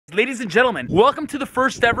Ladies and gentlemen, welcome to the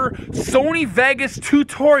first ever Sony Vegas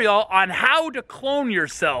tutorial on how to clone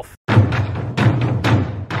yourself.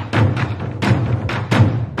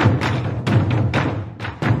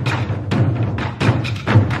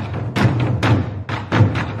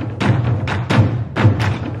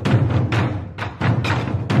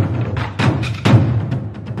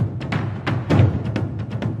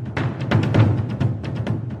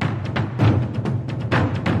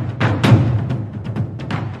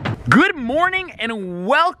 Good morning and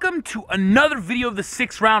welcome to another video of the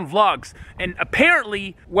 6-round vlogs. And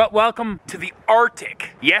apparently, welcome to the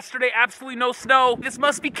Arctic. Yesterday, absolutely no snow. This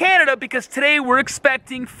must be Canada because today we're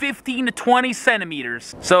expecting 15 to 20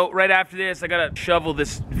 centimeters. So right after this, I gotta shovel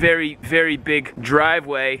this very, very big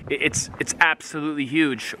driveway. It's absolutely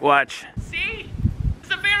huge. Watch. See?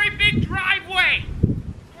 It's a very big driveway.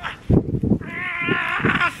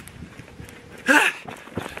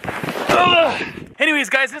 Anyways,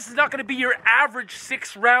 guys, this is not going to be your average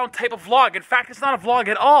 6-round type of vlog. In fact, it's not a vlog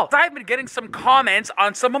at all. I've been getting some comments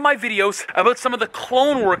on some of my videos about some of the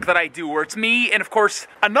clone work that I do, where it's me and, of course,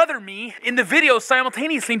 another me in the video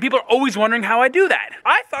simultaneously, and people are always wondering how I do that.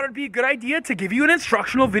 I thought it'd be a good idea to give you an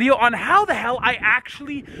instructional video on how the hell I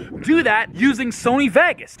actually do that using Sony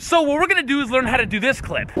Vegas. So what we're going to do is learn how to do this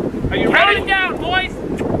clip. Are you ready? Count it down, boys.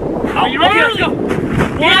 Are you ready? Let's go.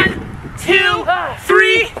 1, 2,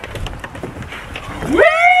 3. Whee!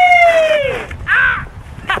 Ah!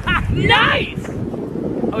 Nice!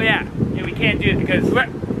 Oh yeah, we can't do it because we're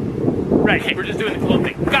just doing the clone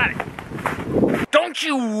thing. Got it. Don't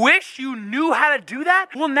you wish you knew how to do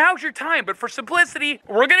that? Well, now's your time, but for simplicity,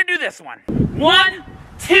 we're gonna do this one. 1,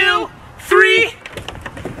 2, 3.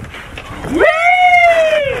 Whee!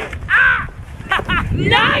 Ah!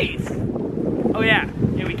 Nice! Oh yeah,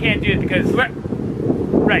 we can't do it because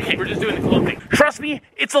we're just doing the clone thing. Trust me,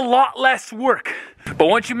 it's a lot less work. But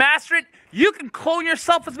once you master it, you can clone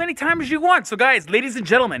yourself as many times as you want. So guys, ladies and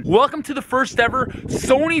gentlemen, welcome to the first ever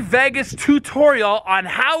Sony Vegas tutorial on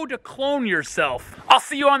how to clone yourself. I'll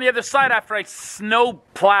see you on the other side after I snow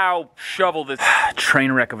plow shovel this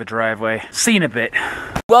train wreck of a driveway. See you in a bit.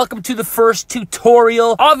 Welcome to the first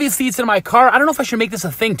tutorial. Obviously, it's in my car. I don't know if I should make this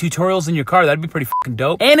a thing, tutorials in your car. That'd be pretty fucking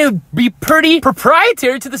dope. And it would be pretty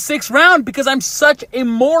proprietary to the 6th round because I'm such a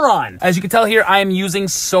moron. As you can tell here, I am using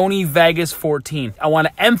Sony Vegas 14. I want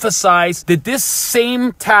to emphasize that this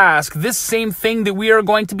same task, this same thing that we are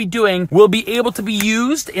going to be doing will be able to be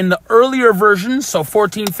used in the earlier versions, so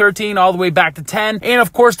 14, 13, all the way back to 10, and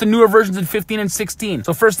of course the newer versions in 15 and 16.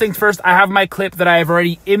 So first things first, I have my clip that I have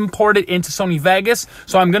already imported into Sony Vegas,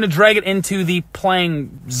 so I'm going to drag it into the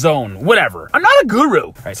playing zone, whatever. I'm not a guru.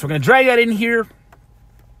 All right, so we're going to drag that in here.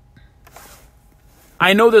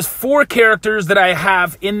 I know there's 4 characters that I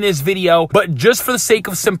have in this video, but just for the sake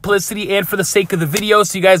of simplicity and for the sake of the video,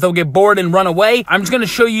 so you guys don't get bored and run away, I'm just going to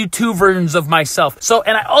show you 2 versions of myself. So,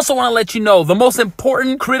 and I also want to let you know, the most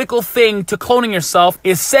important critical thing to cloning yourself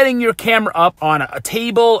is setting your camera up on a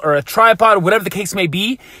table or a tripod, whatever the case may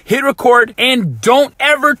be. Hit record and don't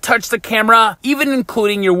ever touch the camera, even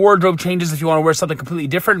including your wardrobe changes if you want to wear something completely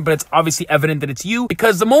different, but it's obviously evident that it's you,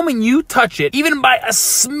 because the moment you touch it, even by a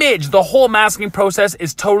smidge, the whole masking process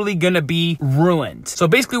is totally gonna be ruined. So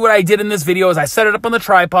basically what I did in this video is I set it up on the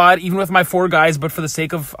tripod, even with my 4 guys, but for the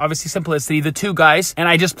sake of obviously simplicity, the 2 guys, and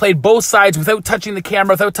I just played both sides without touching the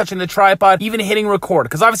camera, without touching the tripod, even hitting record.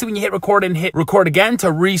 Because obviously when you hit record and hit record again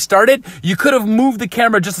to restart it, you could have moved the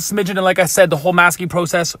camera just a smidgen, and like I said, the whole masking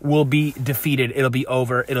process will be defeated. It'll be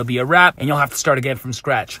over, it'll be a wrap, and you'll have to start again from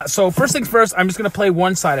scratch. So first things first, I'm just gonna play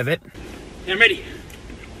one side of it. I'm ready.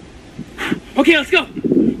 Okay, let's go.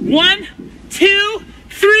 1, 2,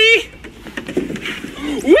 3.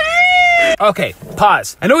 Whee! Okay,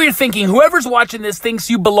 pause. I know what you're thinking. Whoever's watching this thinks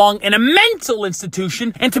you belong in a mental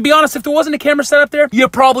institution. And to be honest, if there wasn't a camera set up there, you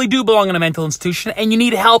probably do belong in a mental institution and you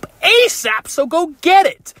need help ASAP, so go get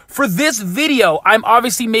it. For this video, I'm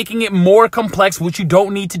obviously making it more complex, which you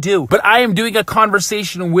don't need to do. But I am doing a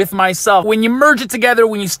conversation with myself. When you merge it together,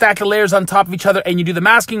 when you stack the layers on top of each other and you do the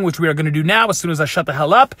masking, which we are going to do now as soon as I shut the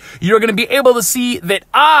hell up, you're going to be able to see that,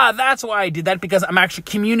 that's why I did that, because I'm actually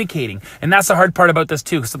communicating. And that's the hard part about this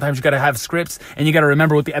too. Sometimes you got to have scripts and you got to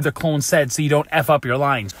remember what the other clone said so you don't F up your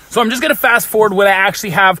lines. So I'm just going to fast forward when I actually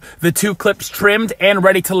have the 2 clips trimmed and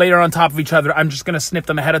ready to layer on top of each other. I'm just going to snip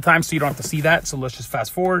them ahead of time so you don't have to see that. So let's just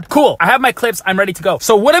fast forward. Cool. I have my clips. I'm ready to go.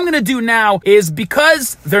 So what I'm going to do now is,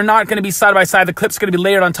 because they're not going to be side by side, the clips are going to be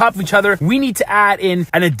layered on top of each other, we need to add in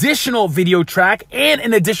an additional video track and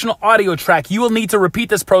an additional audio track. You will need to repeat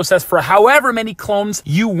this process for however many clones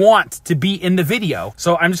you want to be in the video.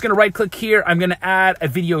 So I'm just going to right click here. I'm going to add a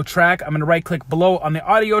video track. I'm going to right click below on the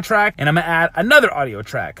audio track, and I'm gonna add another audio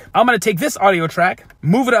track. I'm gonna take this audio track,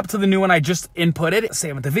 move it up to the new one I just inputted,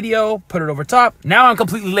 save it the video, put it over top. Now I'm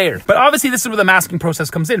completely layered. But obviously this is where the masking process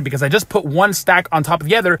comes in, because I just put one stack on top of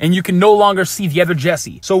the other and you can no longer see the other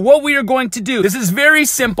Jesse. So what we are going to do, this is very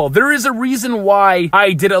simple. There is a reason why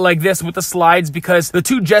I did it like this with the slides, because the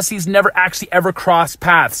two Jessies never actually ever cross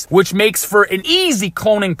paths, which makes for an easy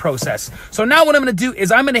cloning process. So now what I'm gonna do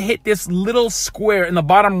is I'm gonna hit this little square in the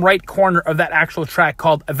bottom right corner of that actual track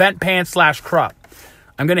called event pan / crop.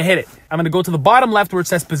 I'm gonna hit it. I'm gonna go to the bottom left where it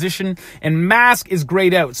says position, and mask is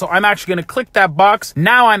grayed out. So I'm actually gonna click that box.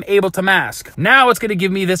 Now I'm able to mask. Now it's gonna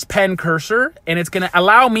give me this pen cursor, and it's gonna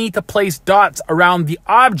allow me to place dots around the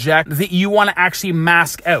object that you wanna actually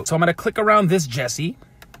mask out. So I'm gonna click around this Jesse.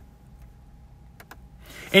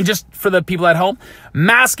 And just for the people at home,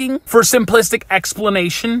 masking for simplistic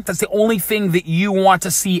explanation, that's the only thing that you want to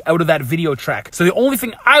see out of that video track. So the only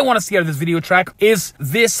thing I want to see out of this video track is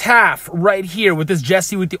this half right here with this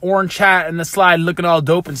Jesse with the orange hat and the slide looking all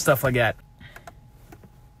dope and stuff like that.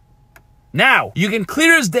 Now, you can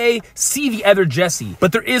clear as day see the other Jesse,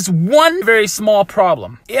 but there is one very small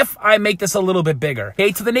problem. If I make this a little bit bigger,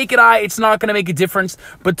 okay, to the naked eye, it's not gonna make a difference,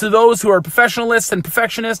 but to those who are professionalists and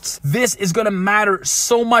perfectionists, this is gonna matter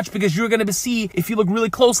so much, because you're gonna see, if you look really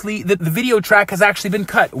closely, that the video track has actually been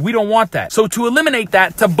cut. We don't want that. So to eliminate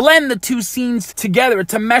that, to blend the two scenes together,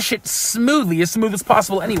 to mesh it smoothly, as smooth as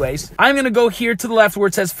possible anyways, I'm gonna go here to the left where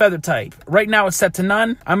it says feather type. Right now it's set to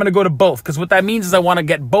none. I'm gonna go to both, because what that means is I wanna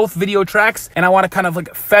get both video tracks, and I want to kind of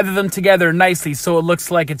like feather them together nicely so it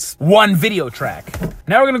looks like it's one video track.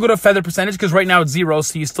 Now we're going to go to feather percentage, because right now it's 0,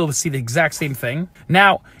 so you still see the exact same thing.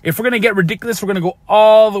 Now, if we're going to get ridiculous, we're going to go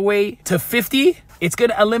all the way to 50. It's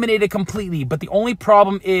going to eliminate it completely, but the only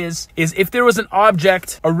problem is if there was an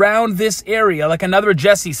object around this area, like another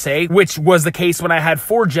Jesse, say, which was the case when I had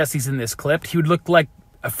 4 Jessies in this clip, he would look like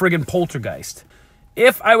a friggin' poltergeist.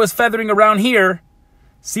 If I was feathering around here,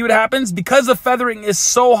 see what happens? Because the feathering is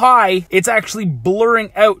so high, it's actually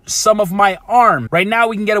blurring out some of my arm. Right now,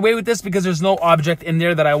 we can get away with this because there's no object in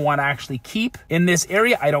there that I want to actually keep in this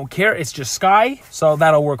area. I don't care. It's just sky, so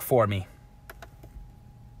that'll work for me.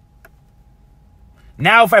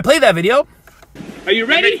 Now, if I play that video... Are you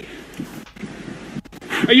ready?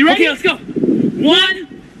 Are you ready? Okay, let's go.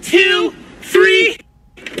 1, 2, 3...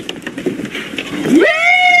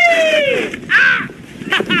 Whee! Ah!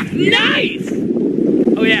 Nice!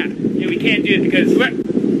 Oh yeah, we can't do it because we're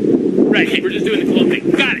just doing the clone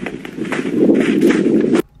thing. Got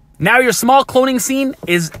it. Now your small cloning scene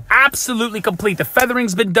is absolutely complete. The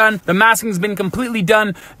feathering's been done. The masking's been completely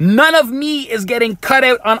done. None of me is getting cut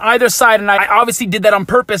out on either side, and I obviously did that on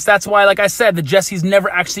purpose. That's why, like I said, the Jessies never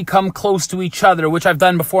actually come close to each other, which I've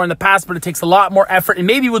done before in the past, but it takes a lot more effort, and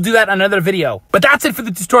maybe we'll do that on another video. But that's it for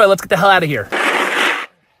the tutorial. Let's get the hell out of here.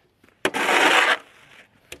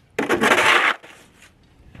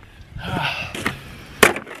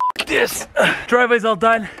 This driveway's all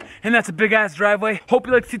done, and that's a big ass driveway. Hope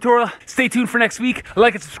you like the tutorial. Stay tuned for next week.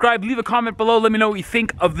 Like and subscribe. Leave a comment below. Let me know what you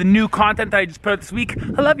think of the new content that I just put out this week.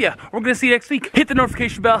 I love you. We're gonna see you next week. Hit the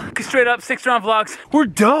notification bell, because straight up 6 round vlogs, we're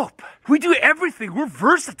dope. We do everything. We're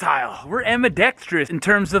versatile. We're ambidextrous in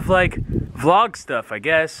terms of like vlog stuff, I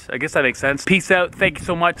guess. I guess that makes sense. Peace out. Thank you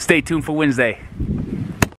so much. Stay tuned for Wednesday.